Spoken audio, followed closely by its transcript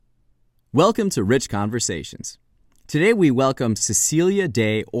Welcome to Rich Conversations. Today we welcome Cecilia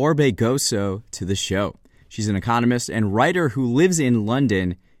de Orbegoso to the show. She's an economist and writer who lives in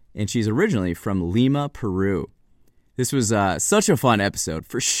London, and she's originally from Lima, Peru. This was such a fun episode,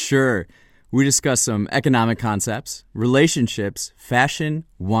 for sure. We discussed some economic concepts, relationships, fashion,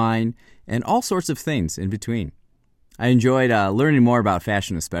 wine, and all sorts of things in between. I enjoyed learning more about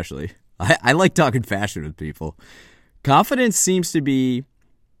fashion especially. I like talking fashion with people. Confidence seems to be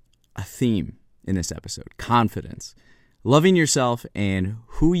a theme in this episode. Confidence. Loving yourself and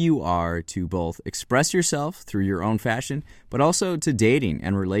who you are to both express yourself through your own fashion, but also to dating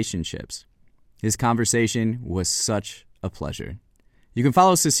and relationships. This conversation was such a pleasure. You can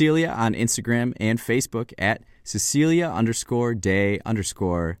follow Cecilia on Instagram and Facebook at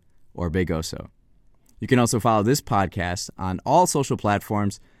Cecilia_de_Orbegoso. You can also follow this podcast on all social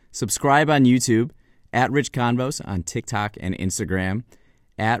platforms, subscribe on YouTube, at Rich Convos on TikTok and Instagram,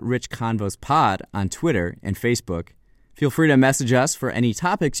 at Rich Convos Pod on Twitter and Facebook. Feel free to message us for any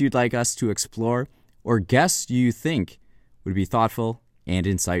topics you'd like us to explore or guests you think would be thoughtful and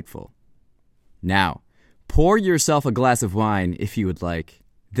insightful. Now, pour yourself a glass of wine if you would like.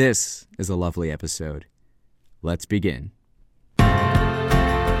 This is a lovely episode. Let's begin.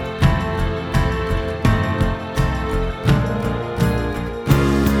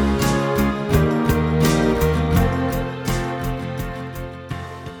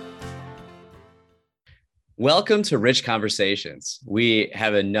 Welcome to Rich Conversations. We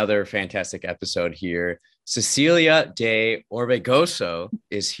have another fantastic episode here. Cecilia de Orbegoso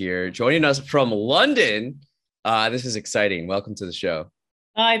is here, joining us from London. This is exciting. Welcome to the show.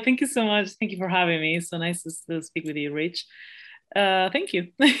 Hi, thank you so much. Thank you for having me. It's so nice to speak with you, Rich. Thank you.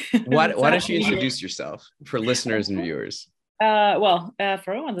 Why don't you introduce yourself for listeners and viewers? For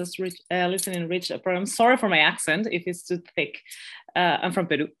everyone that's listening, Rich, I'm sorry for my accent if it's too thick. I'm from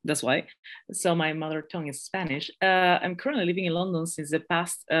Peru, that's why. So my mother tongue is Spanish. I'm currently living in London since the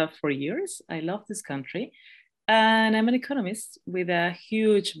past 4 years. I love this country. And I'm an economist with a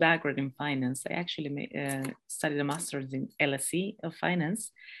huge background in finance. I actually studied a master's in LSE of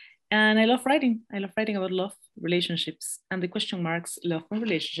finance. And I love writing. I love writing about love, relationships, and the question marks, love and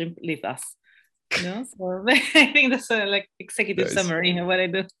relationship leave us. So I think that's a executive summary of what I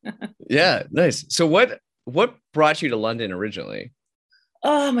do. Yeah, nice. So what brought you to London originally?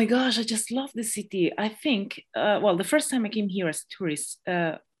 Oh my gosh, I just love the city. I think, the first time I came here as a tourist,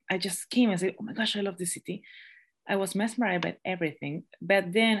 I just came and said, oh my gosh, I love the city. I was mesmerized by everything.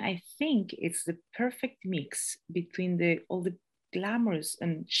 But then I think it's the perfect mix between all the glamorous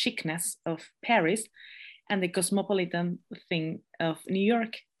and chicness of Paris and the cosmopolitan thing of New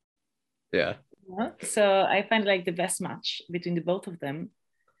York. Yeah. So I find the best match between the both of them.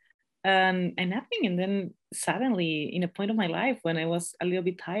 And then suddenly, in a point of my life when I was a little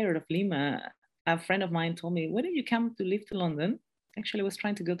bit tired of Lima, a friend of mine told me, why don't you come to live to London? Actually, I was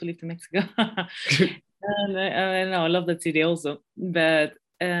trying to go to live to Mexico. And I know, I love that city also. But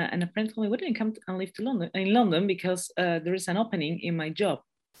and a friend told me, why don't you come and live in London? Because there is an opening in my job,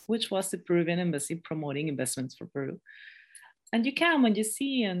 which was the Peruvian embassy promoting investments for Peru. And you come and you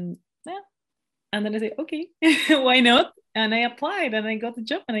see, and then I say, okay, why not? And I applied and I got the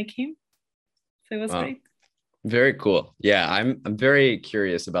job and I came. So it was great. Very cool. Yeah, I'm very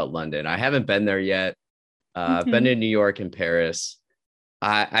curious about London. I haven't been there yet. I've been to New York and Paris.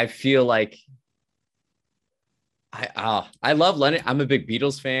 I feel like I love London. I'm a big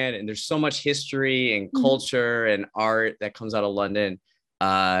Beatles fan, and there's so much history and culture and art that comes out of London.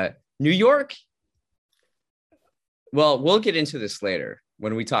 New York, well, we'll get into this later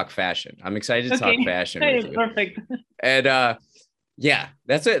when we talk fashion. I'm excited to talk fashion with you. Perfect. And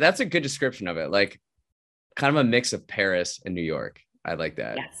that's a good description of it. Like kind of a mix of Paris and New York. I like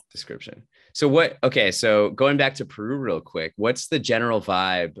that description. So going back to Peru real quick, what's the general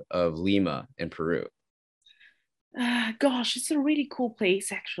vibe of Lima in Peru? Gosh, it's a really cool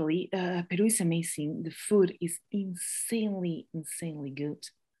place, actually. Peru is amazing. The food is insanely, insanely good.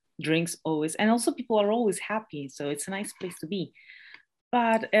 Drinks always, and also people are always happy. So it's a nice place to be.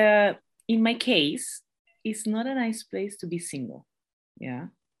 But in my case, it's not a nice place to be single. Yeah.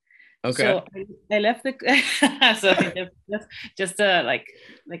 Okay. So I left the so just like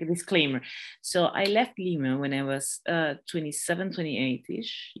a disclaimer. So I left Lima when I was 27,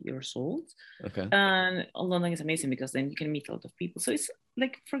 28-ish years old. Okay. And London is amazing because then you can meet a lot of people. So it's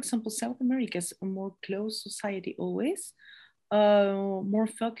like, for example, South America is a more closed society always, more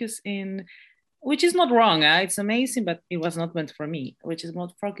focused in, which is not wrong. It's amazing, but it was not meant for me, which is more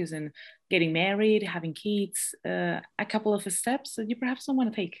focused in getting married, having kids, a couple of steps that you perhaps don't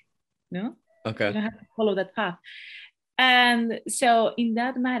want to take. No? Okay. You don't have to follow that path. And so in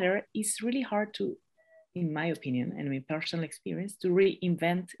that matter, it's really hard to, in my opinion and my personal experience, to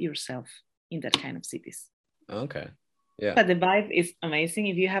reinvent yourself in that kind of cities. Okay. Yeah. But the vibe is amazing.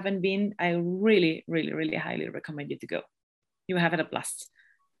 If you haven't been, I really, really, really highly recommend you to go. You will have it a blast.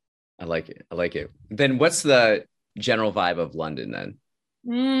 I like it. I like it. Then what's the general vibe of London then?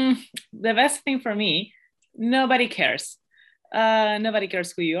 The best thing for me, nobody cares. Nobody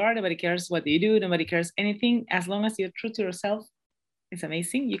cares who you are. Nobody cares what you do. Nobody cares anything. As long as you're true to yourself, it's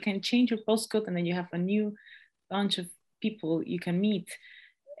amazing. You can change your postcode and then you have a new bunch of people you can meet.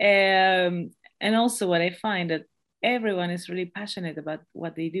 And also what I find that everyone is really passionate about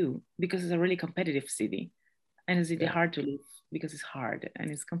what they do because it's a really competitive city, and it's really hard to live because it's hard and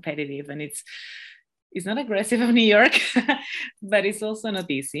it's competitive, and it's not aggressive of New York, but it's also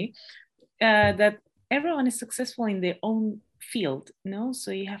not easy. That everyone is successful in their own field, so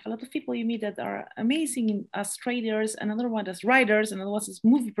you have a lot of people you meet that are amazing as traders, another one as writers, another one as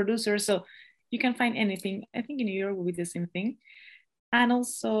movie producers. So you can find anything. I think in New York will be the same thing. And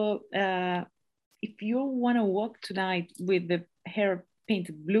also if you want to walk tonight with the hair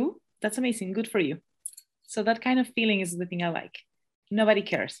painted blue, that's amazing, good for you. So that kind of feeling is the thing I like. Nobody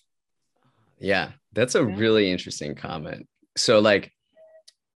cares. Yeah, that's a really interesting comment. So like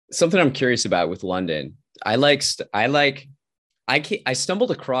something I'm curious about with London, I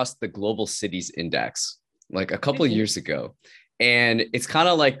stumbled across the Global Cities Index like a couple of years ago. And it's kind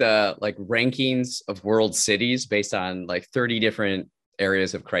of like the rankings of world cities based on like 30 different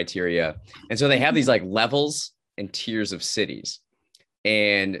areas of criteria. And so they have these like levels and tiers of cities.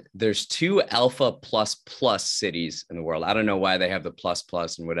 And there's 2 alpha plus plus cities in the world. I don't know why they have the plus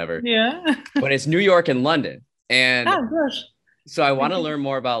plus and whatever. Yeah. But it's New York and London. And so I want to learn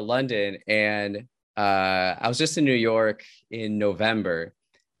more about London. And I was just in New York in November.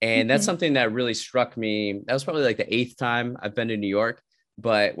 And that's something that really struck me. That was probably like the 8th time I've been to New York.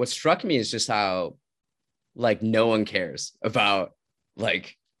 But what struck me is just how like no one cares about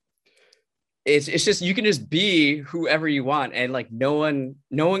like it's just you can just be whoever you want and like no one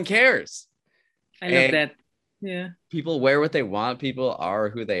cares. I love that. Yeah. People wear what they want. People are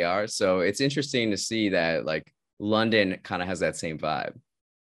who they are. So it's interesting to see that like London kind of has that same vibe.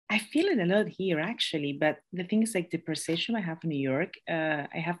 I feel it a lot here actually, but the thing is like the perception I have in New York, I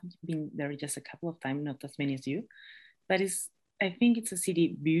haven't been there just a couple of times, not as many as you, but I think it's a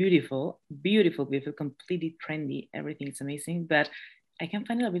city beautiful, beautiful, beautiful, completely trendy. Everything is amazing, but I can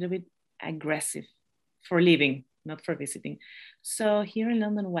find it a little bit aggressive for living, not for visiting. So here in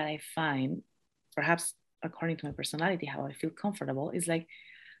London, what I find, perhaps according to my personality, how I feel comfortable is like,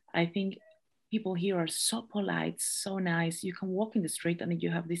 I think people here are so polite, so nice. You can walk in the street and you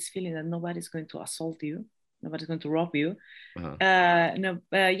have this feeling that nobody's going to assault you. Nobody's going to rob you. No,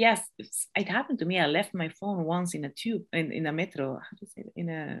 yes, it happened to me. I left my phone once in a tube, in a metro. How do you say it? In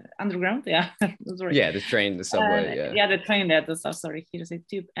a underground? Yeah. Sorry. Yeah, the train, the subway. Yeah, the train. The stuff. Sorry, here is a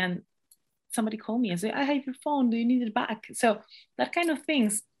tube. And somebody called me and said, "I have your phone. Do you need it back?" So that kind of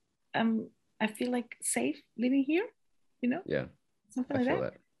things. I feel like safe living here. Yeah, something like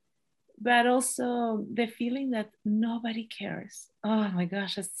that. But also the feeling that nobody cares. Oh my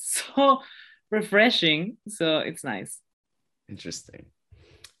gosh, it's so refreshing. So it's nice. Interesting.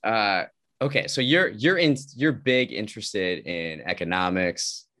 Okay, so you're big interested in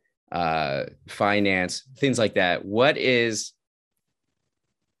economics, finance, things like that. What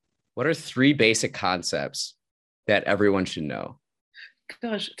are 3 basic concepts that everyone should know?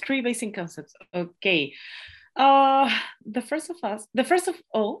 Gosh, 3 basic concepts. Okay. The first of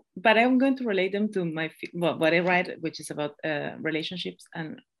all, but I'm going to relate them to what I write, which is about relationships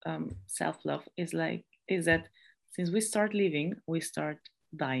and self-love. Is that since we start living, we start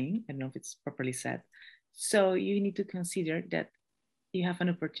dying. I don't know if it's properly said. So you need to consider that you have an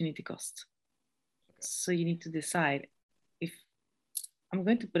opportunity cost. So you need to decide if I'm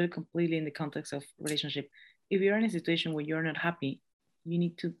going to put it completely in the context of relationship. If you're in a situation where you're not happy, you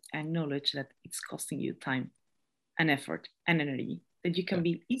need to acknowledge that it's costing you time and effort and energy that you can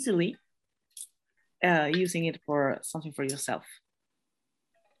be easily using it for something for yourself.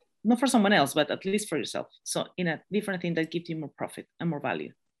 Not for someone else, but at least for yourself. So in a different thing that gives you more profit and more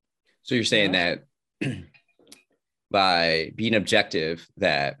value. So you're saying that by being objective,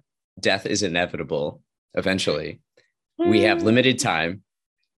 that death is inevitable eventually. We have limited time.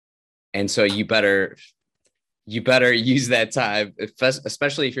 And so you better use that time,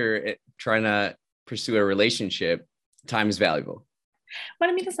 especially if you're trying to pursue a relationship. Time is valuable. What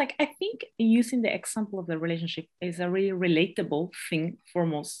I mean is like, I think using the example of the relationship is a really relatable thing for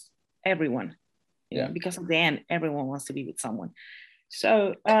most everyone. Because at the end, everyone wants to be with someone.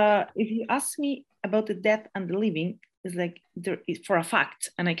 So if you ask me about the death and the living, is like there is for a fact,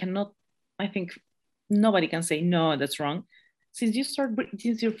 and I think nobody can say no, that's wrong. Since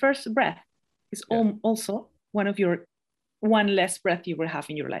your first breath is also one less breath you will have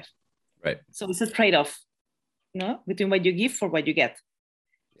in your life. Right. So it's a trade-off, between what you give for what you get.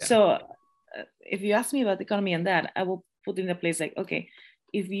 Yeah. So if you ask me about the economy and that, I will put in a place like, okay,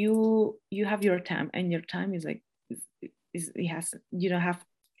 if you have your time, and your time is like, you don't have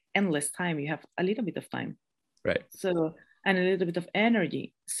endless time, you have a little bit of time. Right. So, and a little bit of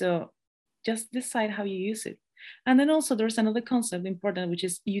energy. So just decide how you use it. And then also there's another concept important, which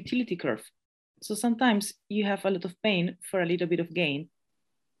is utility curve. So sometimes you have a lot of pain for a little bit of gain.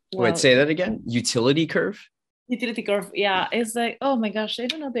 Wait, say that again. Utility curve? Utility curve, yeah. It's like, oh my gosh, I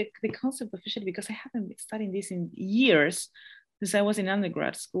don't know the concept officially, because I haven't been studying this in years since I was in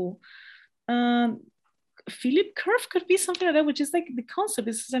undergrad school. Philip curve could be something like that, which is like the concept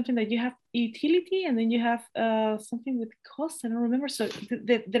is something that you have utility and then you have something with cost. I don't remember. So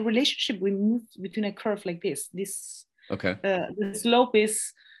the relationship we move between a curve like this. Okay. The slope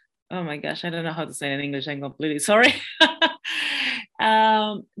is, oh my gosh, I don't know how to say it in English. I'm completely sorry.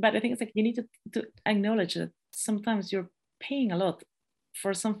 But I think it's like you need to acknowledge that sometimes you're paying a lot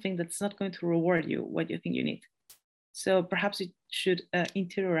for something that's not going to reward you what you think you need. So perhaps you should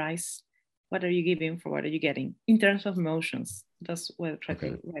interiorize what are you giving for what are you getting in terms of emotions. That's what I try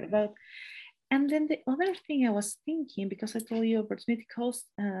to write about. And then the other thing I was thinking, because I told you opportunity cost,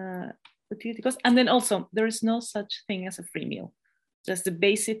 utility cost, and then also there is no such thing as a free meal. Just the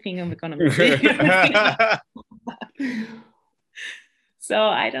basic thing of economy. So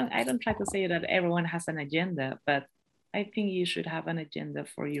I don't try to say that everyone has an agenda, but I think you should have an agenda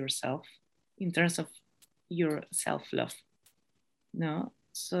for yourself in terms of your self-love. No,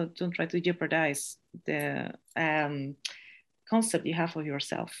 so don't try to jeopardize the concept you have of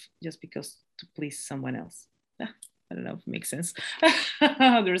yourself just because to please someone else. I don't know if it makes sense.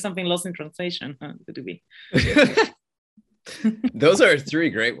 There is something lost in translation. Could it be? Those are 3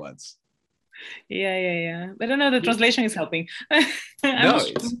 great ones. Yeah. But I don't know, the translation is helping. I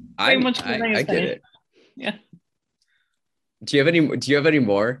get it. Yeah. Do you have any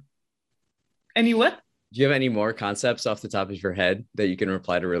more? Any what? Do you have any more concepts off the top of your head that you can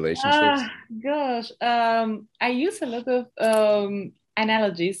apply to relationships? Gosh, I use a lot of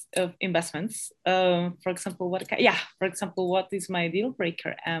analogies of investments. For example, what is my deal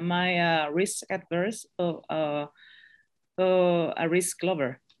breaker? Am I risk adverse or a risk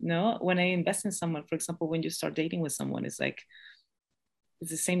lover? No, when I invest in someone, for example, when you start dating with someone, it's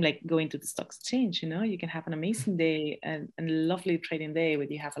the same like going to the stock exchange. You can have an amazing day and a lovely trading day where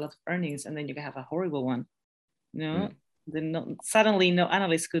you have a lot of earnings, and then you can have a horrible one. Then suddenly no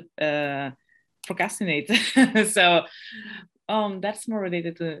analyst could procrastinate. So that's more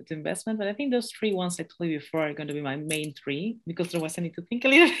related to investment. But I think those 3 ones I told you before are going to be my main 3, because otherwise I need to think a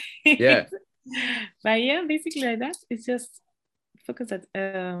little bit. Yeah. But yeah, basically like that. It's just focus that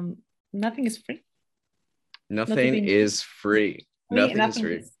nothing is free. Nothing is free. Nothing is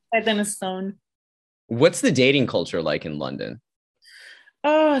free. Set in a stone. What's the dating culture like in London?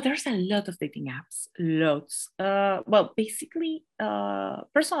 Oh, there's a lot of dating apps. Lots. Well, basically,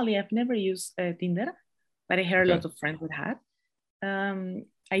 personally, I've never used Tinder, but I hear a lot of friends would have.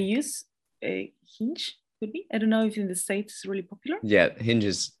 I use Hinge, could be. I don't know if in the States it's really popular. Yeah, Hinge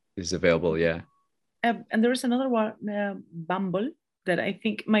is available, yeah. And there is another one, Bumble, that I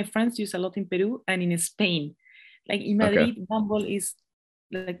think my friends use a lot in Peru and in Spain. Like in Madrid, Bumble is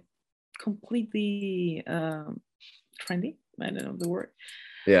like completely trendy. I don't know the word.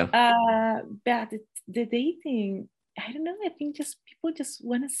 Yeah. But the dating, I don't know. I think just people just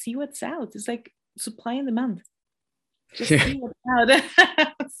want to see what's out. It's like supply and demand. Just see what's out.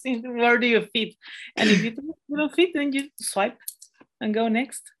 See where do you fit, and if you don't fit, then you swipe and go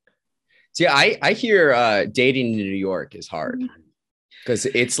next. See, I hear dating in New York is hard because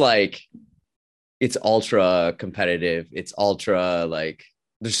it's like it's ultra competitive. It's ultra like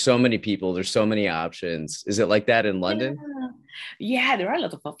there's so many people. There's so many options. Is it like that in London? Yeah, there are a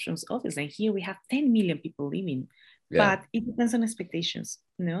lot of options. Obviously, here we have 10 million people living, but it depends on expectations.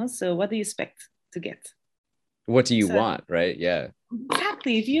 So what do you expect to get? What do you want, right? Yeah.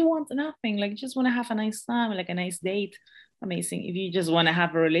 Exactly. If you want nothing, like just want to have a nice time, like a nice date, amazing. If you just want to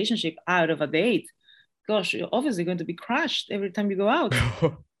have a relationship out of a date, gosh, you're obviously going to be crushed every time you go out.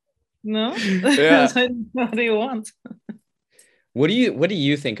 No? Yeah. So what do you want? What do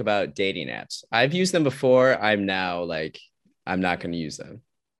you think about dating apps? I've used them before. I'm now like, I'm not going to use them.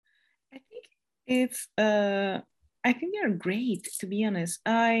 I think I think they're great, to be honest.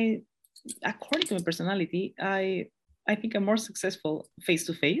 According to my personality, I think I'm more successful face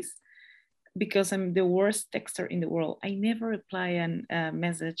to face. because I'm the worst texter in the world. I never reply a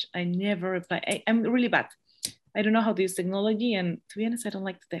message. I never reply. I'm really bad. I don't know how to use technology. And to be honest, I don't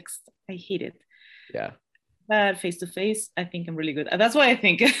like to text. I hate it. Yeah. But face to face, I think I'm really good. That's why I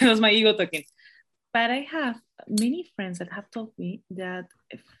think that's my ego talking. But I have many friends that have told me that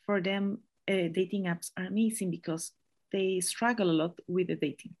for them, dating apps are amazing because they struggle a lot with the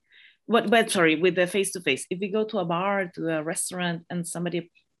dating. But sorry, with the face to face. If we go to a bar, to a restaurant, and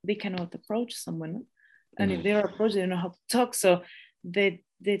somebody they cannot approach someone, and if they're approached, they don't know how to talk. So the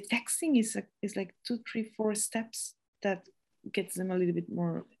texting is like 2, 3, 4 steps that gets them a little bit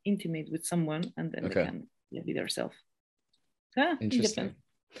more intimate with someone, and then they can be themselves. Interesting.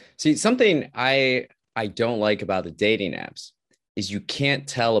 See, something I don't like about the dating apps is you can't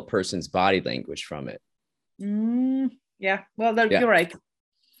tell a person's body language from it. Yeah, well, you're right.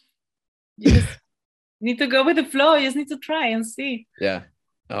 You just need to go with the flow. You just need to try and see. Yeah.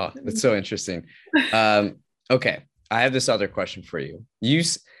 Oh, that's so interesting. Okay, I have this other question for you.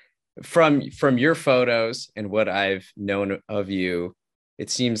 From your photos and what I've known of you, it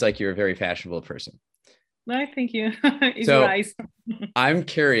seems like you're a very fashionable person. No, thank you. It's so nice. I'm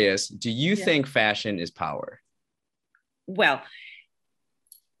curious, do you think fashion is power? Well,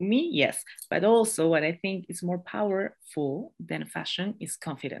 me, yes. But also what I think is more powerful than fashion is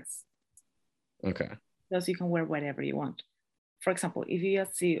confidence. Okay. Because you can wear whatever you want. For example, if you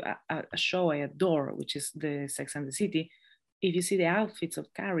see a show I adore, which is the Sex and the City, if you see the outfits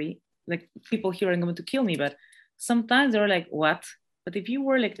of Carrie, like people here are going to kill me, but sometimes they're like, what? But if you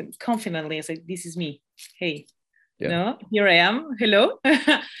were like confidently, it's like, this is me. Hey, no, here I am. Hello.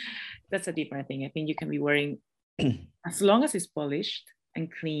 That's a different thing. I think you can be wearing, as long as it's polished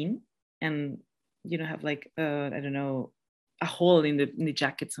and clean, and you don't have like, I don't know, a hole in the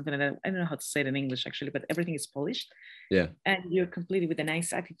jacket, something like that. I don't know how to say it in English actually, but everything is polished. Yeah. And you're completely with a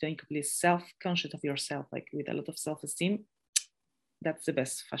nice attitude and completely self-conscious of yourself, like with a lot of self-esteem. That's the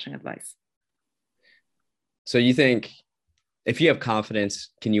best fashion advice. So you think if you have confidence,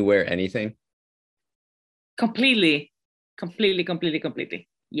 can you wear anything? Completely.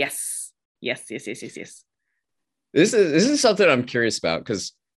 Yes. This is something I'm curious about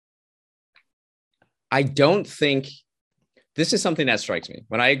because I don't think this is something that strikes me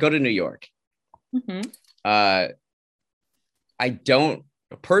when I go to New York. I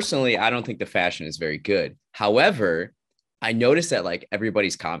don't think the fashion is very good. However, I notice that like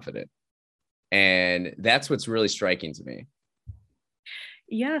everybody's confident, and that's what's really striking to me.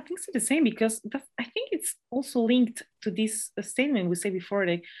 Yeah, I think so the same, because I think it's also linked to this statement we said before,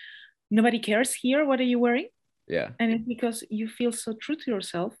 like nobody cares here, what are you wearing? Yeah. And it's because you feel so true to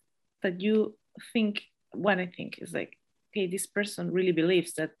yourself that you think, what I think is like, okay, this person really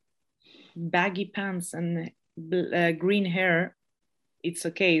believes that baggy pants and green hair, it's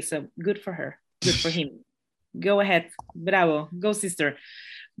okay, so good for her, good for him. Go ahead, bravo, go sister.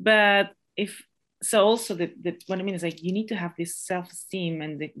 But if so, also what I mean is like you need to have this self-esteem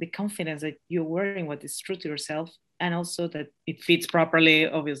and the confidence that you're wearing what is true to yourself, and also that it fits properly.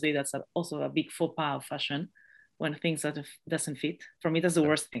 Obviously, that's also a big faux pas of fashion, when things that doesn't fit. For me, that's the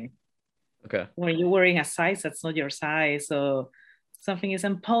worst thing. Okay. When you're wearing a size that's not your size, or something is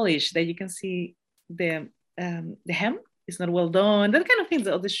unpolished, that you can see the hem is not well done, that kind of things,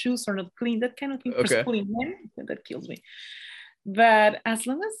 or the shoes are not clean, that kind of thing. For schooling men, that kills me. But as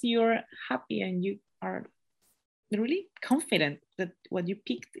long as you're happy and you are really confident that what you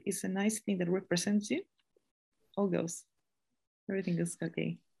picked is a nice thing that represents you, all goes. Everything is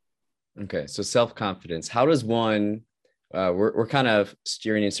okay. Okay, so self-confidence. How does one? We're kind of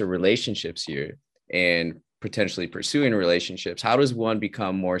steering into relationships here and potentially pursuing relationships. How does one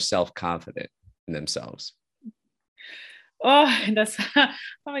become more self-confident in themselves? Oh, that's oh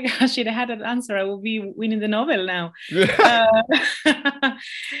my gosh! If I had that answer, I would be winning the Nobel now.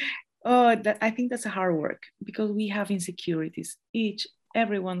 I think that's a hard work, because we have insecurities.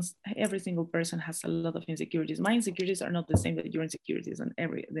 Every single person has a lot of insecurities. My insecurities are not the same that your insecurities and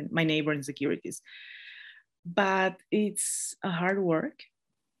my neighbor insecurities. But it's a hard work,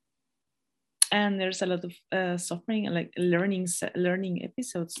 and there's a lot of suffering and like learning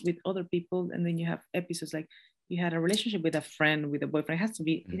episodes with other people, and then you have episodes like you had a relationship with a friend, with a boyfriend. It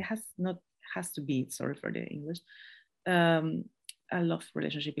has to be, sorry for the English, a love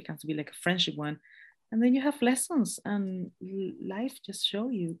relationship. It has to be like a friendship one. And then you have lessons, and life just show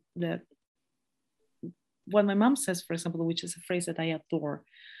you that what my mom says, for example, which is a phrase that I adore.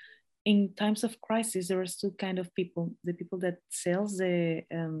 In times of crisis, there are two kind of people: the people that sells the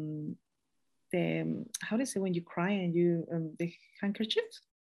how do you say when you cry and you the handkerchiefs.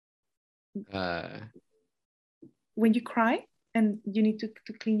 When you cry, and you need to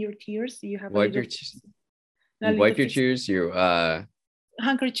clean your tears. You have Wipe your you wipe your tears. You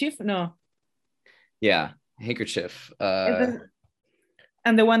handkerchief. No. Yeah, handkerchief. And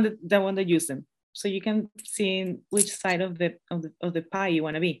the one that use them, so you can see which side of the pie you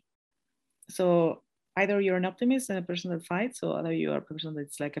want to be. So either you're an optimist and a person that fights, or either you are a person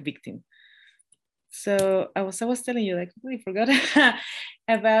that's like a victim. So I was telling you, like, I forgot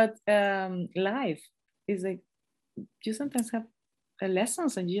about life. It's like you sometimes have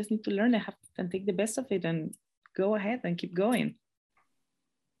lessons and you just need to learn and take the best of it and go ahead and keep going.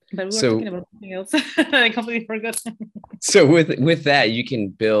 But we were talking about something else. I completely forgot. So with that, you can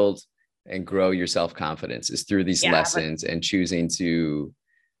build and grow your self-confidence is through these lessons and choosing to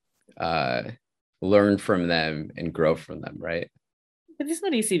learn from them and grow from them, right? But it's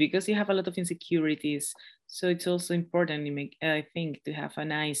not easy because you have a lot of insecurities. So it's also important, I think, to have a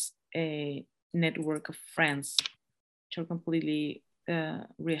nice network of friends which are completely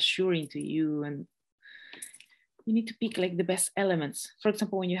reassuring to you, and you need to pick like the best elements. For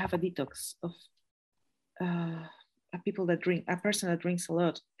example, when you have a detox of a person that drinks a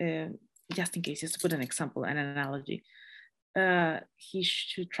lot, just in case, just to put an example, an analogy, he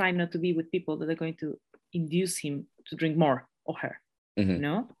should try not to be with people that are going to induce him to drink more, or her. Mm-hmm.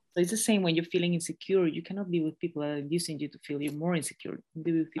 No? So it's the same when you're feeling insecure. You cannot be with people that are inducing you to feel you're more insecure. You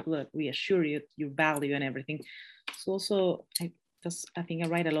be with people that reassure you, your value and everything. So also, I think I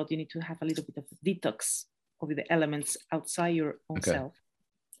write a lot. You need to have a little bit of a detox of the elements outside your own self.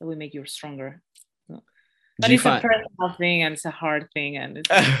 That will make you stronger. So, but it's a personal thing, and it's a hard thing, and it's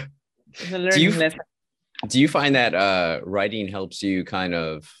a learning lesson. Do you find that writing helps you kind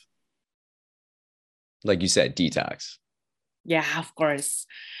of, like you said, detox? Yeah, of course.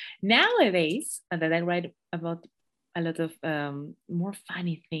 Nowadays, that I write about a lot of more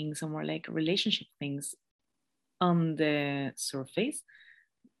funny things or more like relationship things on the surface,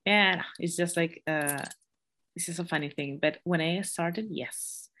 and it's just like this is a funny thing. But when I started,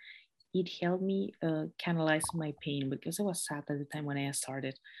 yes, it helped me canalize my pain, because I was sad at the time when I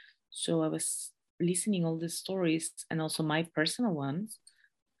started. So I was listening all the stories and also my personal ones,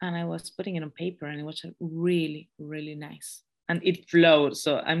 and I was putting it on paper, and it was really, really nice. And it flowed.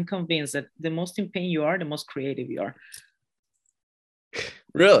 So I'm convinced that the most in pain you are, the most creative you are.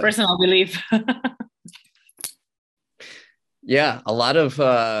 Really? Personal belief. Yeah, a lot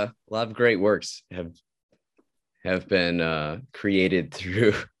of great works have been created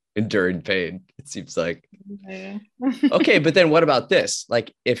through enduring pain, it seems like. Yeah. Okay, but then what about this?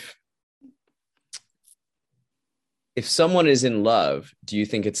 Like, if someone is in love, do you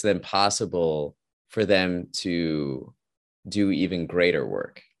think it's then possible for them to do even greater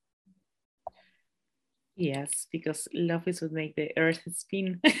work? Yes, because love is what makes the earth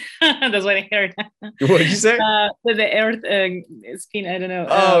spin. That's what I heard. What did you say? The earth spin, I don't know.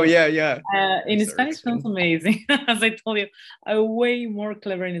 Oh, yeah. In Spanish, sounds amazing. As I told you, I'm way more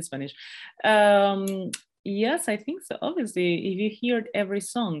clever in Spanish. Yes, I think so. Obviously, if you hear every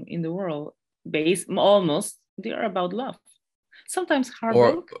song in the world, almost, they are about love. Sometimes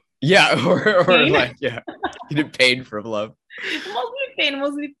heartbreak. Or like, getting pain from love.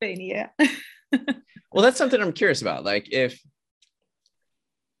 Mostly pain, yeah. Well, that's something I'm curious about. Like, if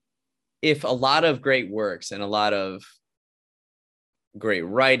a lot of great works and a lot of great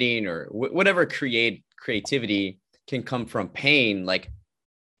writing or whatever creativity can come from pain, like,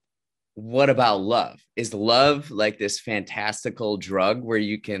 what about love? Is love like this fantastical drug where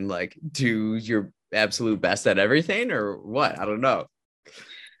you can like do your absolute best at everything, or what? I don't know.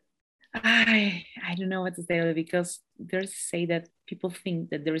 I don't know what to say, because there's say that people think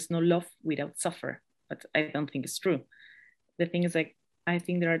that there is no love without suffer, but I don't think it's true. The thing is, like, I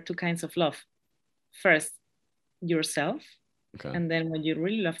think there are two kinds of love. First, yourself, and then when you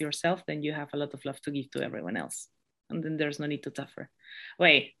really love yourself, then you have a lot of love to give to everyone else, and then there's no need to suffer.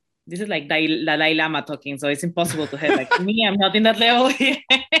 Wait, this is like Dalai Lama talking, so it's impossible to have like me. I'm not in that level.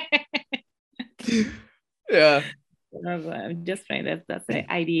 Yeah. I'm just trying that's the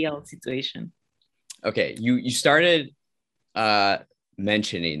ideal situation. Okay, you started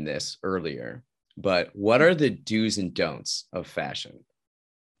mentioning this earlier, but what are the do's and don'ts of fashion?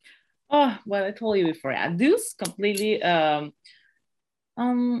 Oh, well, I told you before. Do's completely. If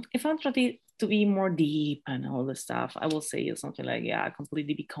I'm trying to be more deep and all the stuff, I will say something like,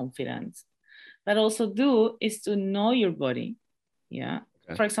 completely be confident. But also do is to know your body. Yeah.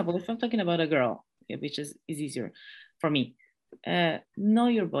 Okay. For example, if I'm talking about a girl, which is easier for me, know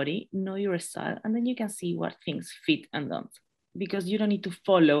your body, know your style, and then you can see what things fit and don't. Because you don't need to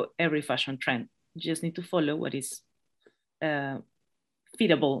follow every fashion trend. You just need to follow what is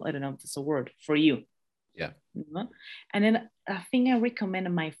fitable. I don't know if that's a word for you. Yeah. You know? And then a thing I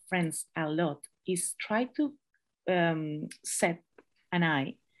recommend my friends a lot is try to set an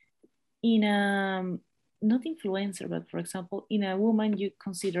eye in a, not influencer, but for example, in a woman you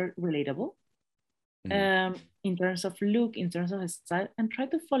consider relatable, in terms of look, in terms of style, and try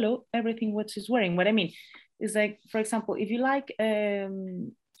to follow everything what she's wearing. What I mean is like, for example, if you like,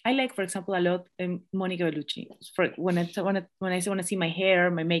 I like, for example, a lot Monica Bellucci. For when I want to see my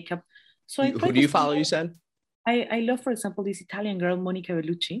hair, my makeup. So I try Who do you follow? You said. I love, for example, this Italian girl Monica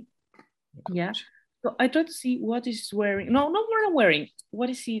Bellucci. Yeah. So I try to see what is wearing. No, not what I'm wearing.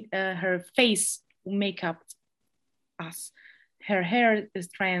 What is she? Her face makeup, as her hair is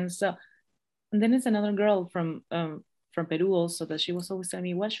trends. So, and then it's another girl from Peru also that she was always telling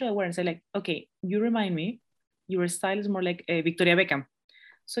me, what should I wear? And say like, okay, you remind me, your style is more like Victoria Beckham.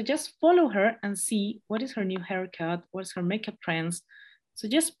 So just follow her and see what is her new haircut, what's her makeup trends. So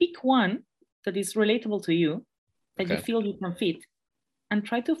just pick one that is relatable to you, that you feel you can fit, and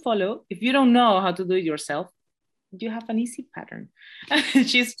try to follow. If you don't know how to do it yourself, you have an easy pattern.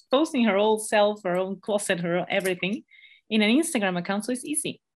 She's posting her old self, her own closet, her own everything in an Instagram account, so it's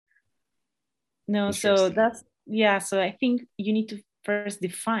easy. No, so that's, yeah, so I think you need to first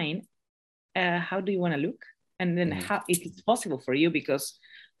define how do you want to look, and then how, if it's possible for you, because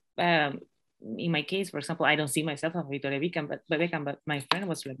in my case, for example, I don't see myself as Victoria Beckham, but my friend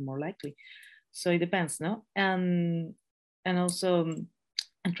was like more likely. So it depends, no? And also,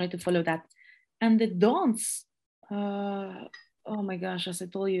 and try to follow that. And the don'ts, oh my gosh, as I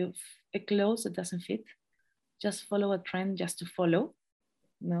told you, a clothes that doesn't fit, just follow a trend just to follow.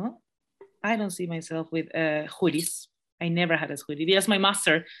 No, I don't see myself with hoodies. I never had a hoodie. Yes, my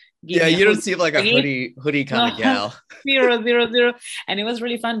master. Yeah, you don't seem like a hoodie kind of gal. Zero. And it was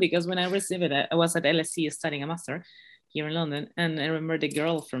really fun because when I received it, I was at LSE studying a master here in London. And I remember the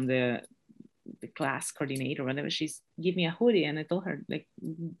girl from the class coordinator, whatever, she's give me a hoodie, and I told her, like,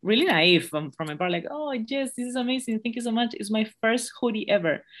 really naive from my bar, like, oh, Jess, this is amazing, thank you so much, it's my first hoodie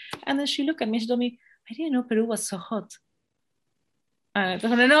ever. And then she looked at me, she told me, I didn't know Peru was so hot. I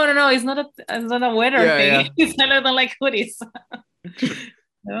told her, no, it's not a weather thing. It's I don't like hoodies.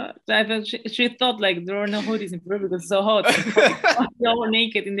 No? So I thought she thought like there were no hoodies in Peru because it's so hot. We all were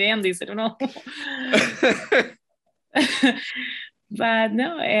naked in the Andes, I don't know. But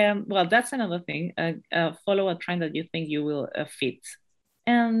no, well, that's another thing. Follow a trend that you think you will fit,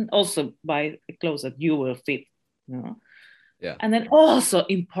 and also buy clothes that you will fit. You know? Yeah. And then also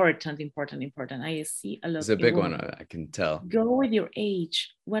important. I see a lot. It's a big one. I can tell. Go with your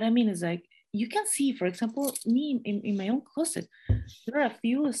age. What I mean is like you can see, for example, me in my own closet, there are a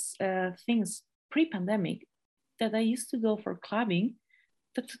few things pre-pandemic that I used to go for clubbing.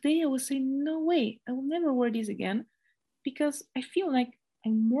 That today I would say, no way, I will never wear this again. Because I feel like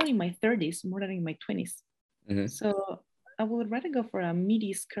I'm more in my 30s more than in my 20s. So I would rather go for a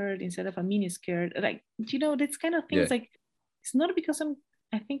midi skirt instead of a mini skirt. Like, you know, that's kind of things like, it's not because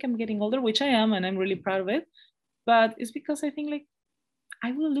I think I'm getting older, which I am, and I'm really proud of it. But it's because I think like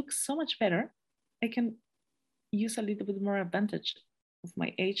I will look so much better. I can use a little bit more advantage of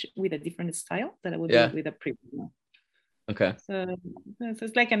my age with a different style that I would do with a previous one. Okay. So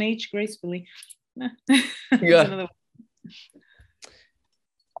it's like an age gracefully. Yeah.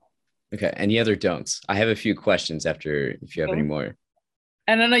 Okay. Any other don'ts? I have a few questions after if you have any more.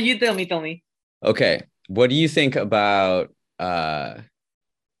 I don't know. You tell me. Okay. What do you think about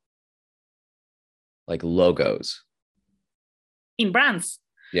like logos? In brands?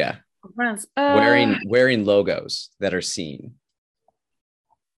 Yeah. Brands. Wearing logos that are seen.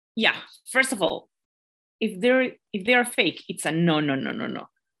 Yeah. First of all, if they're fake, it's a no.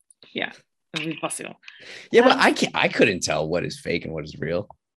 Yeah. Impossible. Yeah, but I couldn't tell what is fake and what is real.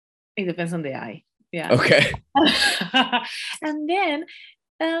 It depends on the eye. Yeah. Okay. And then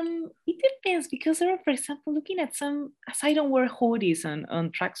it depends because there are, for example, looking at some, as I don't wear hoodies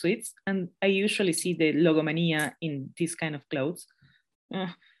on tracksuits, and I usually see the logomania in this kind of clothes.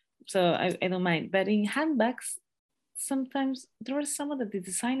 So I don't mind. But in handbags, sometimes there are some that the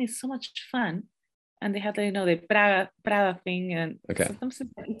design is so much fun, and they have the Prada thing, and sometimes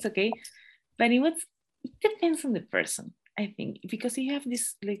it's okay. But it depends on the person, I think, because you have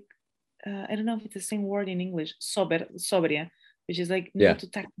this like I don't know if it's the same word in English, sobria, which is like not too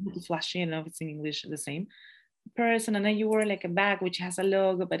tacky, not too flashy. I don't know if it's in English the same person, and then you wear like a bag which has a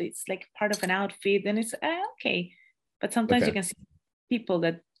logo, but it's like part of an outfit, then it's okay. But sometimes you can see people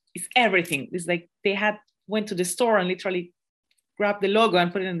that it's everything. It's like they went to the store and literally grabbed the logo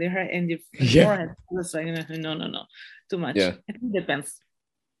and put it in their hair and their forehead. It's like no, too much. Yeah. I think it depends.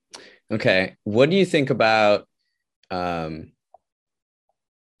 Okay. What do you think about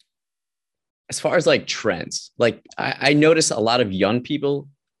as far as like trends, like I notice a lot of young people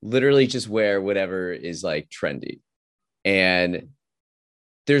literally just wear whatever is like trendy. And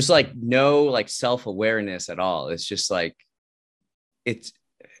there's like no like self-awareness at all. It's just like, it's,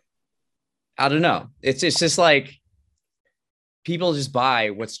 I don't know. It's just like people just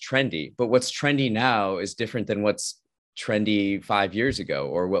buy what's trendy, but what's trendy now is different than what's trendy 5 years ago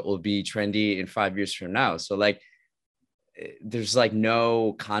or what will be trendy in 5 years from now. So like, there's like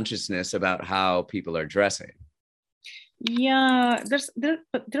no consciousness about how people are dressing. Yeah, there's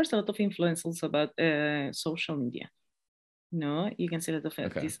a lot of influence also about social media. No, you can see a lot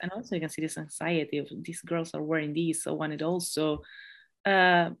of this, and also you can see this anxiety of these girls are wearing this, so I want it also.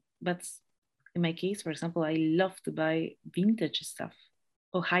 But in my case, for example, I love to buy vintage stuff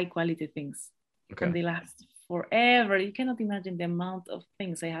or high quality things, and they last forever. You cannot imagine the amount of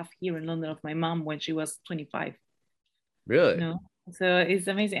things I have here in London of my mom when she was 25. Really? No, so it's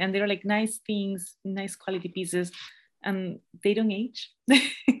amazing, and they're like nice things, nice quality pieces, and they don't age.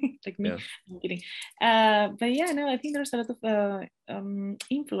 Like me. Yeah. I'm kidding. But yeah, no, I think there's a lot of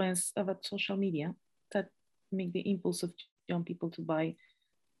influence about social media that make the impulse of young people to buy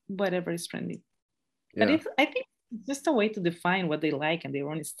whatever is trendy. Yeah. But I think it's just a way to define what they like and their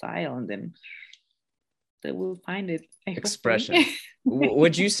own style, and then they will find it. Expression.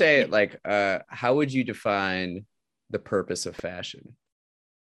 Would you say like how would you define the purpose of fashion?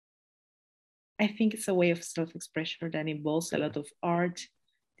 I think it's a way of self-expression that involves a lot of art,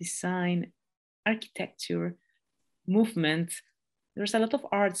 design, architecture, movement. There's a lot of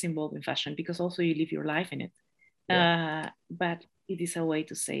arts involved in fashion because also you live your life in it. Yeah. But it is a way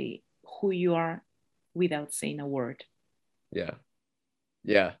to say who you are without saying a word. Yeah.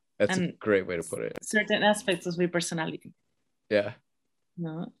 Yeah. That's a great way to put it. Certain aspects of your personality. Yeah.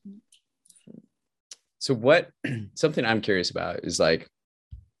 No. So what, something I'm curious about is like,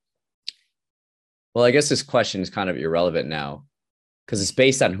 well, I guess this question is kind of irrelevant now because it's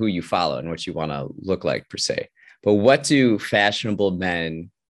based on who you follow and what you want to look like per se. But what do fashionable men,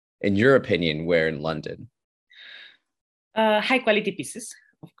 in your opinion, wear in London? High quality pieces,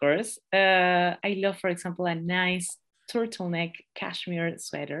 of course. I love, for example, a nice turtleneck cashmere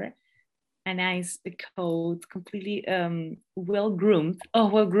sweater, a nice coat, completely well groomed. Oh,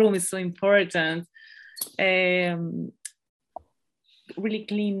 well groomed is so important. Really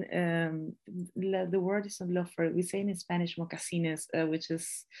clean. The word is not loafer. We say in Spanish mocasines, which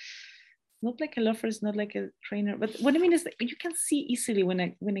is not like a loafer, it's not like a trainer. But what I mean is that you can see easily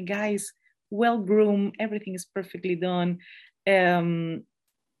when a guy is well groomed, everything is perfectly done. They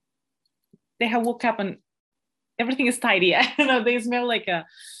have woke up and everything is tidy. I don't know, they smell like a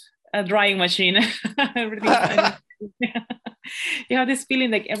drying machine. Everything is tidy. You have this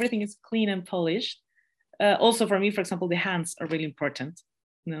feeling like everything is clean and polished. Also for me, for example, the hands are really important.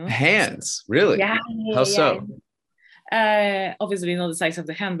 No? Hands, really? Yeah. How so? Obviously not the size of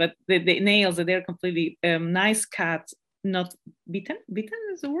the hand, but the nails, that they're completely nice cut, not beaten. Beaten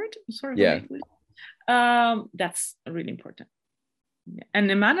is the word? Sorry. Yeah. That's really important. And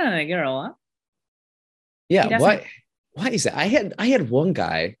a man and a girl, huh? Yeah. Why is that? I had one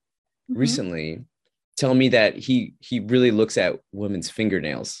guy recently tell me that he really looks at women's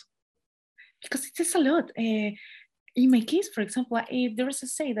fingernails. Because it says a lot. In my case, for example, there is a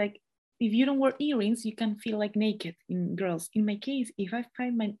say like, if you don't wear earrings, you can feel like naked in girls. In my case, if I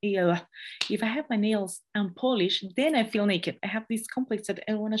have my nails unpolished, then I feel naked. I have this complex that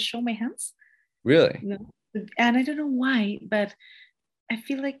I want to show my hands. Really? You know? And I don't know why, but I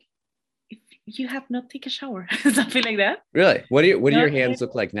feel like if you have not taken a shower, something like that. Really? What do your hands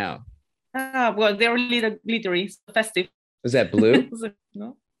look like now? Well, they're a little glittery, festive. Is that blue?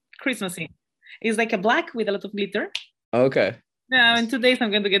 No, Christmassy. It's like a black with a lot of glitter. Okay. Yeah, in 2 days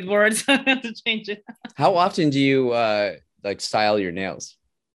I'm going to get bored, so I have to change it. How often do you like style your nails?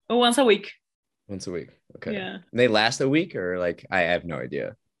 Once a week. Once a week. Okay. Yeah. They last a week, or like I have no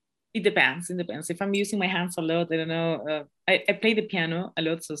idea. It depends. It depends. If I'm using my hands a lot, I don't know. I play the piano a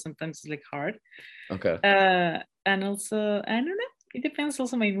lot, so sometimes it's like hard. Okay. And also, I don't know. It depends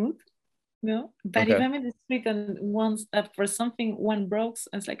also my mood. No, but if I'm in the street and once for something one broke,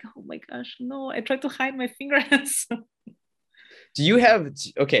 it's like, oh my gosh, no! I try to hide my fingers. Do you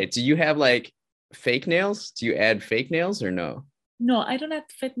have like fake nails? Do you add fake nails or no? No, I don't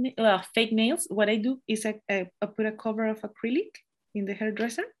add fake nails. What I do is I put a cover of acrylic in the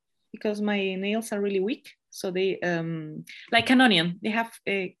hairdresser because my nails are really weak. So they like an onion. They have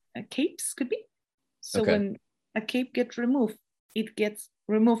capes, could be. So when a cape gets removed, it gets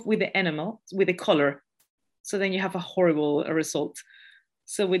removed with the enamel, with the color. So then you have a horrible result.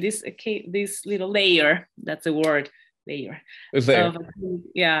 So with this little layer, that's a word, layer.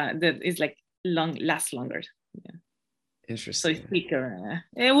 That is like last longer. Yeah. So Interesting. it's thicker.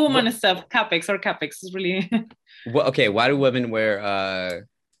 A woman stuff, Capex is really. Okay, why do women wear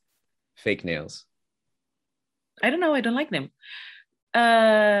fake nails? I don't know. I don't like them.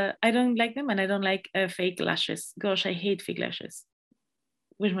 I don't like them, and I don't like fake lashes. Gosh, I hate fake lashes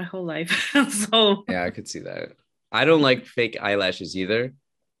with my whole life. So Yeah, I could see that. I don't like fake eyelashes either,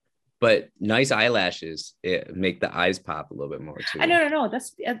 but nice eyelashes make the eyes pop a little bit more too. no.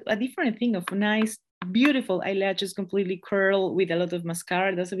 That's a different thing of nice, beautiful eyelashes, completely curl with a lot of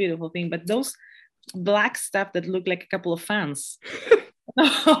mascara. That's a beautiful thing. But those black stuff that look like a couple of fans,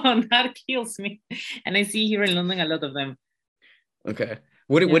 that kills me. And I see here in London a lot of them. Okay.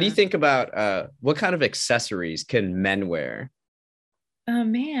 What do you think about what kind of accessories can men wear?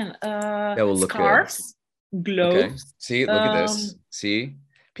 Man, That will look scarves, good. gloves. Okay. See, look at this. See,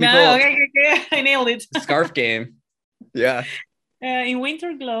 people. No, okay, I nailed it. Scarf game. Yeah. In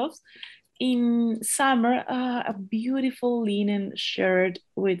winter, gloves. In summer, a beautiful linen shirt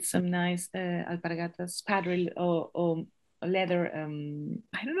with some nice alpargatas, padril or leather.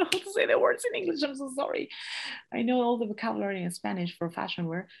 I don't know how to say the words in English. I'm so sorry. I know all the vocabulary in Spanish for fashion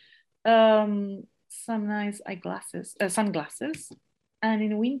wear. Some nice sunglasses, and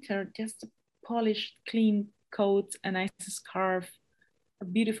in winter, just a polished, clean coat, a nice scarf, a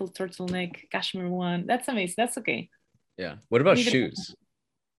beautiful turtleneck, cashmere one. That's amazing. That's okay. Yeah. What about shoes?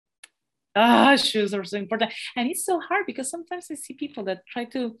 Shoes are so important. And it's so hard because sometimes I see people that try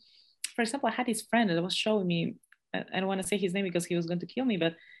to, for example, I had this friend that was showing me, I don't want to say his name because he was going to kill me,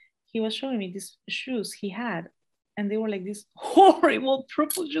 but he was showing me these shoes he had. And they were like these horrible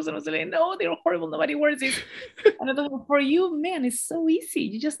purple shoes. And I was like, no, they're horrible. Nobody wears this. And I thought, for you, man, it's so easy.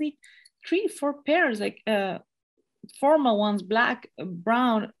 You just need 3-4 pairs, like formal ones, black,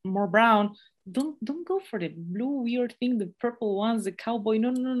 brown, more brown. Don't go for the blue weird thing, the purple ones, the cowboy.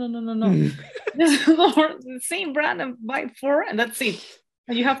 No. Just go for the same brand and buy 4, and that's it.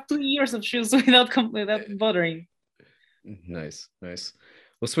 And you have 2 years of shoes without bothering. Nice.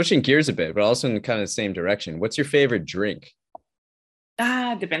 Well, switching gears a bit, but also in kind of the same direction. What's your favorite drink?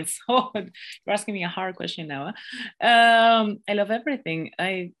 Depends. Oh, you're asking me a hard question now. I love everything.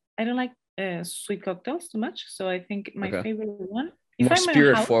 I don't like sweet cocktails too much, so I think my favorite one. More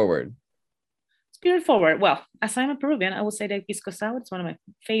spirit forward. Spirit forward. Well, as I'm a Peruvian, I would say that pisco sour is one of my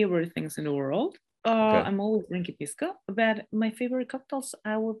favorite things in the world. I'm always drinking pisco, but my favorite cocktails,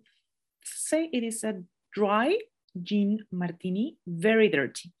 I would say it is a dry gin martini, very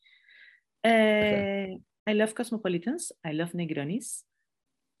dirty. I love Cosmopolitans. I love Negronis,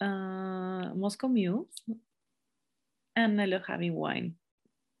 Moscow Mules, and I love having wine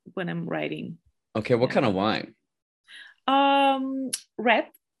when I'm writing. Okay, what kind of wine? Red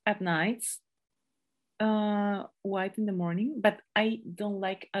at nights, white in the morning, but I don't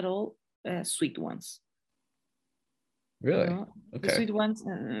like at all sweet ones. Really? Okay. The sweet ones.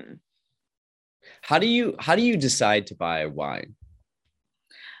 How do you decide to buy wine?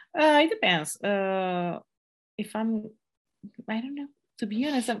 It depends. If I don't know. To be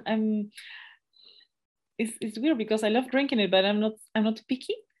honest, it's weird because I love drinking it, but I'm not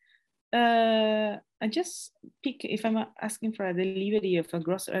picky. I just pick if I'm asking for a delivery of a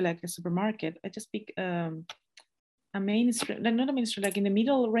grocery, like a supermarket. I just pick a mainstream, like not a mainstream, like in the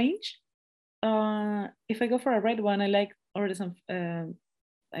middle range. If I go for a red one, I like order some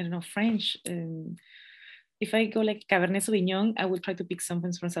I don't know, French. If I go like Cabernet Sauvignon, I will try to pick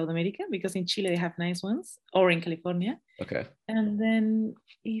something from South America because in Chile they have nice ones, or in California. Okay. And then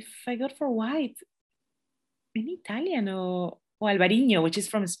if I go for white, in Italian or Albariño, which is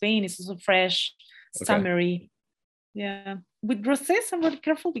from Spain, it's also fresh, summery. Yeah. With rosés, I'm very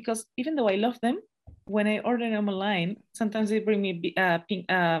careful because even though I love them, when I order them online, sometimes they bring me pink,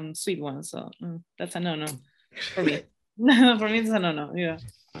 sweet ones. So that's a no-no for me. For me, it's a no-no. Yeah.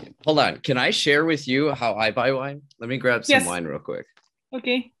 Hold on. Can I share with you how I buy wine? Let me grab some wine real quick.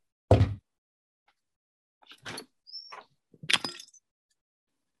 Okay.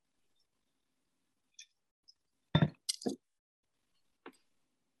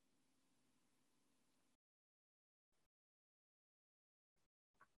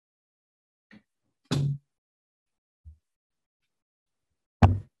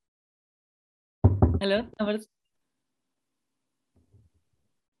 Hello.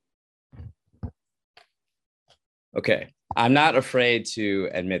 Okay. I'm not afraid to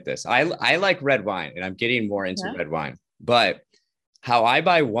admit this. I like red wine and I'm getting more into red wine. But how I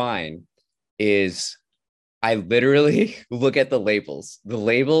buy wine is I literally look at the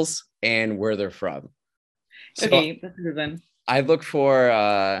labels and where they're from. So okay, that's good then. I look for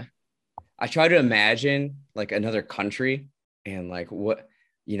I try to imagine like another country and like what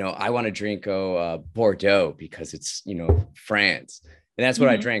I want to drink Bordeaux because it's, France. And that's what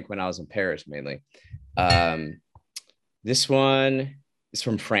I drank when I was in Paris mainly. This one is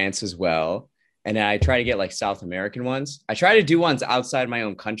from France as well. And I try to get like South American ones. I try to do ones outside my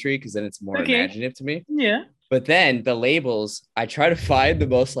own country because then it's more imaginative to me. Yeah. But then the labels, I try to find the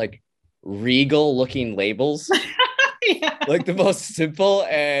most like regal looking labels, Yeah. like the most simple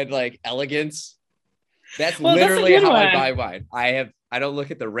and like elegance. That's Well, that's a literally good how one. I buy wine. I don't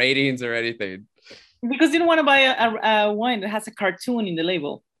look at the ratings or anything. Because you don't want to buy a wine that has a cartoon in the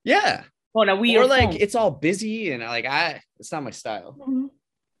label. Yeah. Or a weird Or like font. it's all busy and it's not my style.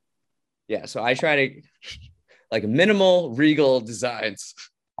 Yeah. So I try to like minimal regal designs.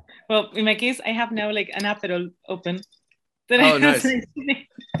 Well, in my case, I have now like an Aperol open. Oh, nice.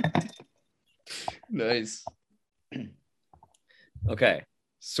 Nice. Okay.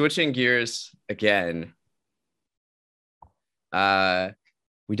 Switching gears again.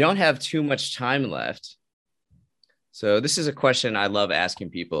 We don't have too much time left. So this is a question I love asking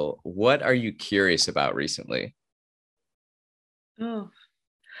people. What are you curious about recently? Oh.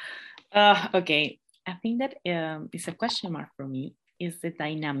 Okay. I think that it's a question mark for me is the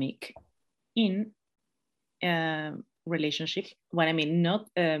dynamic in relationship. What I mean, not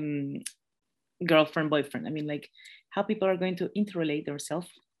girlfriend, boyfriend. I mean, like how people are going to interrelate themselves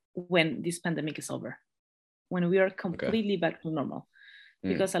when this pandemic is over, when we are completely back to normal.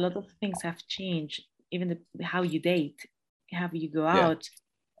 Because a lot of things have changed, even how you date, how you go out,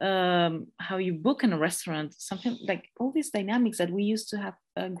 how you book in a restaurant, something like all these dynamics that we used to have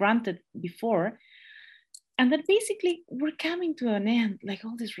granted before. And that basically we're coming to an end, like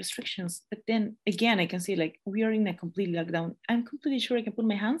all these restrictions. But then again, I can see like we are in a complete lockdown. I'm completely sure I can put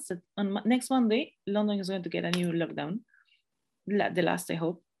my hands that on next Monday, London is going to get a new lockdown. The last, I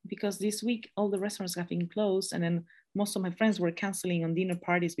hope, because this week all the restaurants have been closed, and then most of my friends were canceling on dinner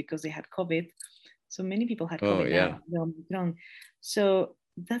parties because they had COVID. So many people had COVID now. So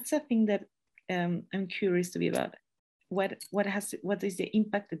that's a thing that I'm curious to be about. What is the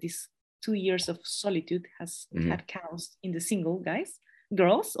impact that this 2 years of solitude has had caused in the single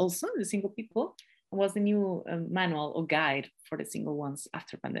girls, also the single people? Was the new manual or guide for the single ones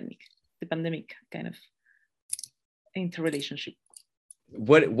after the pandemic kind of interrelationship.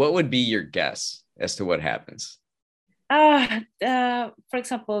 What would be your guess as to what happens? For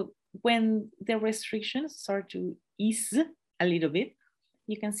example, when the restrictions start to ease a little bit,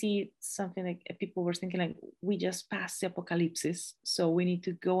 you can see something like people were thinking like, we just passed the apocalypse, so we need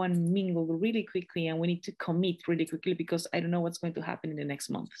to go and mingle really quickly, and we need to commit really quickly because I don't know what's going to happen in the next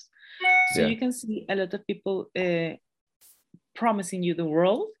months. So you can see a lot of people promising you the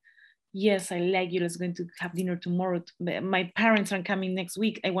world. Yes, I like you. Let's going to have dinner tomorrow. My parents are coming next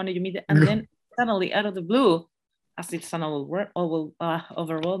week. I wanted to meet them. And then suddenly, out of the blue, as it's an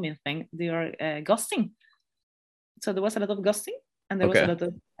overwhelming thing, they are ghosting. So there was a lot of ghosting, and there was a lot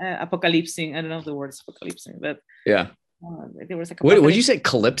of apocalypsing. I don't know if the word is apocalypsing, but there was a. What would you say?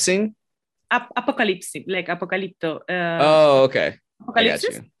 Calypsing? Apocalypsing, like apocalypto. Oh, okay. Apocalypse? I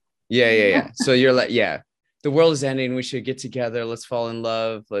got you. Yeah. So you're like, the world is ending. We should get together. Let's fall in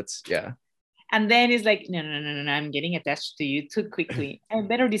love. And then it's like, no, I'm getting attached to you too quickly. I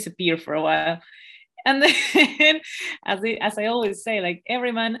better disappear for a while. And then, as I always say, like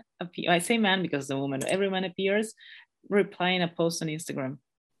every man, I say man because the woman, every man appears replying a post on Instagram.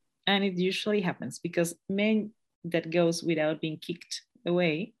 And it usually happens because men that goes without being kicked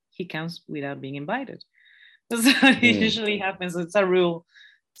away, he comes without being invited. So it usually happens. It's a rule.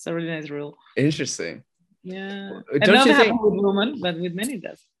 It's a really nice rule. Interesting. Yeah. Don't you think with women, but with men it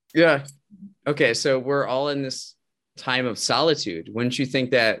does. Yeah. Okay. So we're all in this time of solitude. Wouldn't you think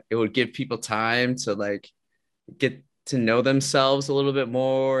that it would give people time to like get to know themselves a little bit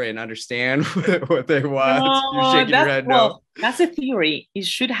more and understand what they want? You're shaking your head. No. That's a theory. It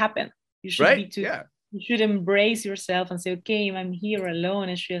should happen. You should You should embrace yourself and say, okay, I'm here alone.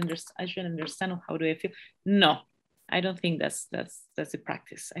 I should understand how do I feel. No, I don't think that's a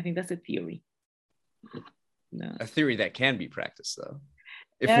practice. I think that's a theory. No. A theory that can be practiced though,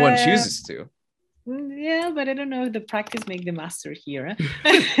 if one chooses to. Yeah, but I don't know if the practice make the master here.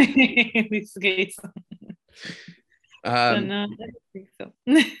 In this case. No, I don't think so.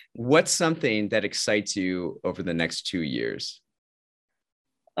 What's something that excites you over the next 2 years?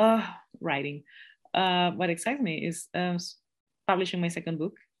 Writing. What excites me is publishing my second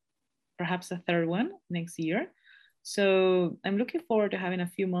book, perhaps a third one next year. So I'm looking forward to having a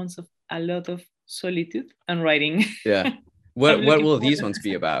few months of a lot of solitude and writing. Yeah. What will these ones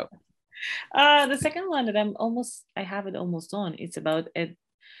be about? The second one that I have it almost done. It's about it's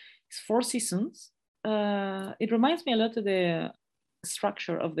 4 seasons. It reminds me a lot of the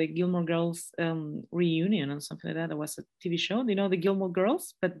structure of the Gilmore Girls reunion or something like that. There was a TV show, you know, the Gilmore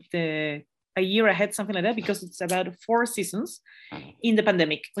Girls, but a year ahead, something like that, because it's about 4 seasons in the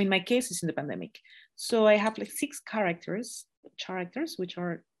pandemic. In my case, it's in the pandemic. So I have like 6 characters, which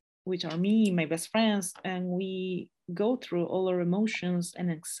are me, my best friends, and we go through all our emotions and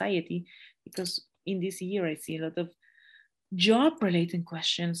anxiety, because in this year I see a lot of job-related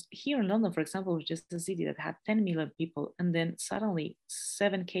questions. Here in London, for example, which is a city that had 10 million people, and then suddenly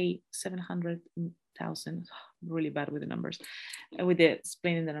 700,000, really bad with the numbers, with the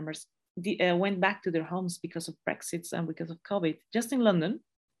explaining the numbers, went back to their homes because of Brexit and because of COVID, just in London.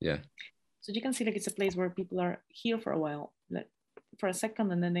 Yeah. So you can see like it's a place where people are here for a while, like for a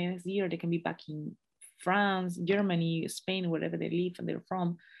second, and then the next year they can be back in France, Germany, Spain, wherever they live and they're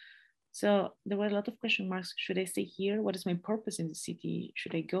from. So there were a lot of question marks. Should I stay here? What is my purpose in the city?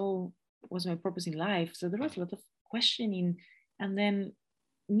 Should I go? What's my purpose in life? So there was a lot of questioning, and then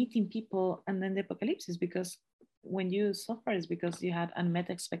meeting people, and then the apocalypse, because when you suffer is because you had unmet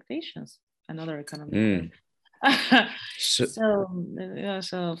expectations. Another economic. So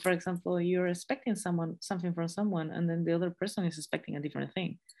for example, you're expecting something from someone, and then the other person is expecting a different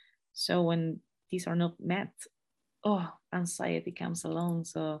thing. So when these are not met, anxiety comes along.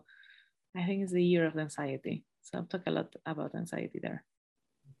 So I think it's the year of anxiety. So I've talked a lot about anxiety there.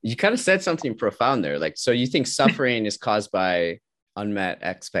 You kind of said something profound there. Like, so you think suffering is caused by unmet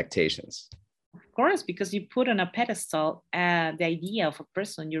expectations? Of course, because you put on a pedestal the idea of a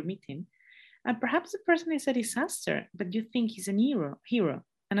person you're meeting. And perhaps the person is a disaster, but you think he's a hero.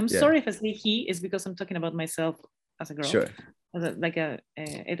 And I'm sorry if I say he, is because I'm talking about myself as a girl, sure, as a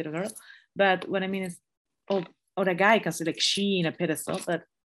hetero girl. But what I mean is, or a guy can say like she in a pedestal, but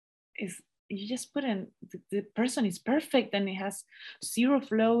you just put in the person is perfect and it has 0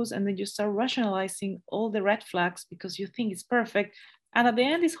 flaws, and then you start rationalizing all the red flags because you think it's perfect, and at the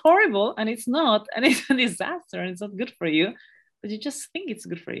end it's horrible and it's not, and it's a disaster and it's not good for you, but you just think it's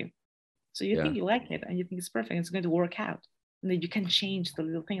good for you. So you think you like it and you think it's perfect and it's going to work out, and then you can change the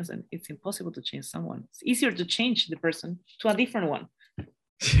little things, and it's impossible to change someone. It's easier to change the person to a different one.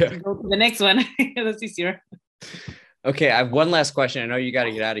 Go to the next one. That's easier. Okay, I have one last question. I know you got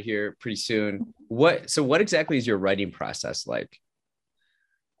to get out of here pretty soon. What exactly is your writing process like?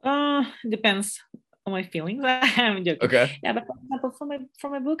 Depends on my feelings. I'm joking. Okay. Yeah, but for example, for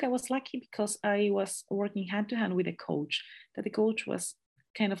my book, I was lucky because I was working hand to hand with a coach. That the coach was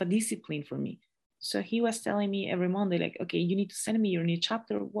kind of a discipline for me. So he was telling me every Monday, like, okay, you need to send me your new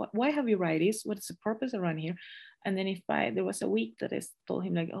chapter. Why have you write this? What is the purpose around here? And then there was a week that I told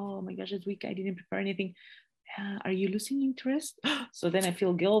him like, oh my gosh, this week I didn't prepare anything. Are you losing interest? So then I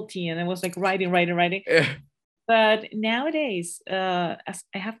feel guilty, and I was like writing. But nowadays, as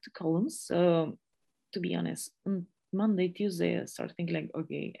I have 2 columns, so to be honest, on Monday, Tuesday, I start thinking like,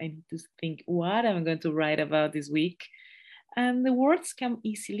 okay, I need to think what I'm going to write about this week. And the words come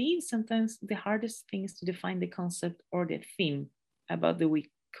easily. Sometimes the hardest thing is to define the concept or the theme about the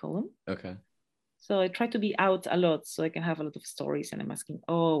week column. Okay. So I try to be out a lot so I can have a lot of stories, and I'm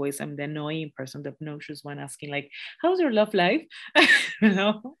the annoying person, the obnoxious one asking like, how's your love life?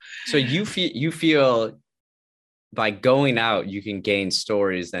 So you feel by going out, you can gain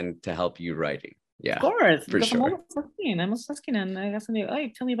stories then to help you writing. Yeah, of course, for sure. I'm always asking, and I ask them,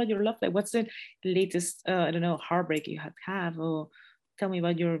 hey, tell me about your love life. What's the latest, heartbreak you have, or tell me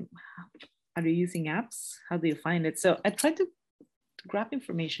about are you using apps? How do you find it? So I try to grab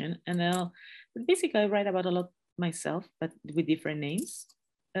information, and basically I write about a lot myself, but with different names.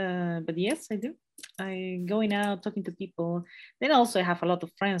 But yes, I do. I going out talking to people. Then also I have a lot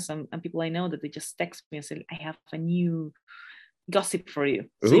of friends and people I know that they just text me and say, I have a new gossip for you.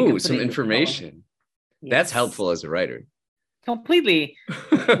 So some information. Yes. That's helpful as a writer. Completely.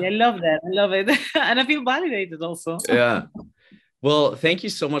 I love that. I love it. And I feel validated also. Yeah. Well, thank you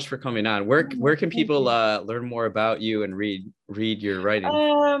so much for coming on. Where can people learn more about you and read your writing?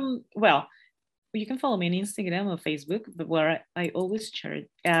 Well, you can follow me on Instagram or Facebook, but where I always share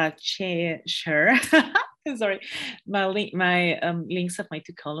sorry, my links of my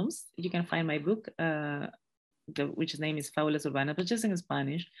 2 columns. You can find my book, which name is Fábulas Urbanas, but just in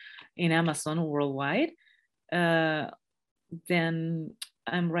Spanish, in Amazon worldwide. Then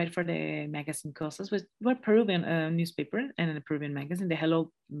I'm right for the magazine Cosas, which we're Peruvian newspaper and a Peruvian magazine, the Hello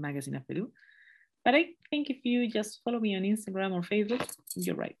Magazine of Peru. But I think if you just follow me on Instagram or Facebook,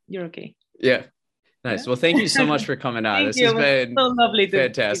 you're right. You're okay. Yeah. Nice. Well, thank you so much for coming on. This has been so lovely.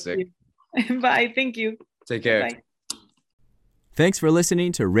 Fantastic. Bye. Thank you. Take care. Bye. Thanks for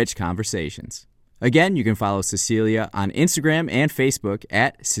listening to Rich Conversations. Again, you can follow Cecilia on Instagram and Facebook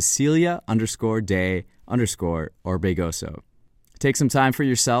at Cecilia_de_Orbegoso. Take some time for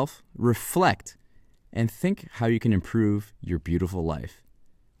yourself, reflect, and think how you can improve your beautiful life.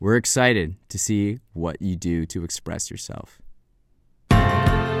 We're excited to see what you do to express yourself.